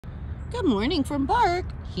Good morning from Bark.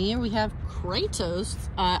 Here we have Kratos.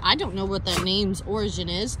 I don't know what that name's origin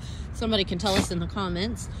is. Somebody can tell us in the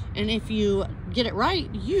comments. And if you get it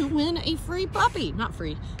right, you win a free puppy. Not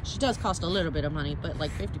free. She does cost a little bit of money, but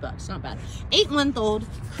like 50 bucks. Not bad. 8-month-old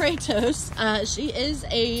Kratos. She is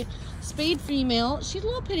a spayed female. She's a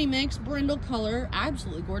little pitty mix, brindle color.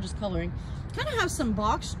 Absolutely gorgeous coloring. Kind of has some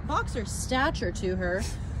boxer stature to her.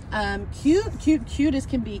 Cute as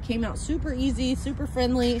can be. Came out super easy, super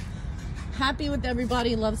friendly. Happy with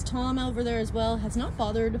everybody. Loves Tom over there as well. Has not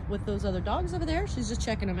bothered with those other dogs over there. She's just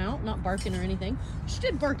checking them out, not barking or anything. She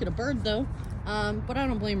did bark at a bird though, but I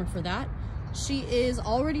don't blame her for that. She is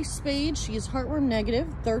already spayed. She is heartworm negative,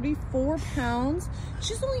 34 pounds.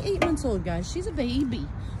 She's only 8 months old, guys. She's a baby.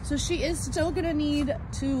 So she is still gonna need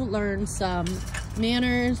to learn some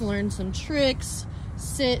manners, learn some tricks,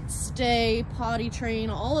 sit, stay, potty train.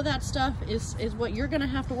 All of that stuff is what you're gonna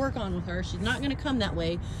have to work on with her. She's not gonna come that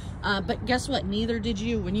way. But guess what? Neither did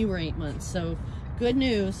you when you were 8 months. So good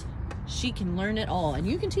news, she can learn it all and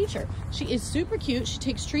you can teach her. She is super cute. She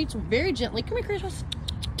takes treats very gently. Come here, Kratos.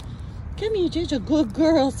 Come here, just a good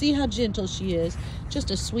girl. See how gentle she is.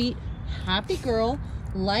 Just a sweet, happy girl.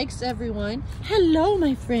 Likes everyone. Hello,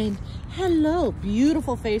 my friend. Hello.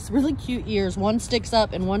 Beautiful face, really cute ears. One sticks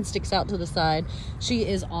up and one sticks out to the side. She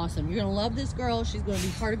is awesome. You're gonna love this girl. She's gonna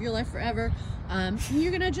be part of your life forever.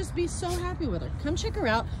 You're gonna just be so happy with her. Come check her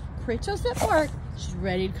out. Kratos at Bark. She's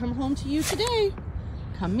ready to come home to you today.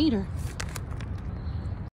 Come meet her.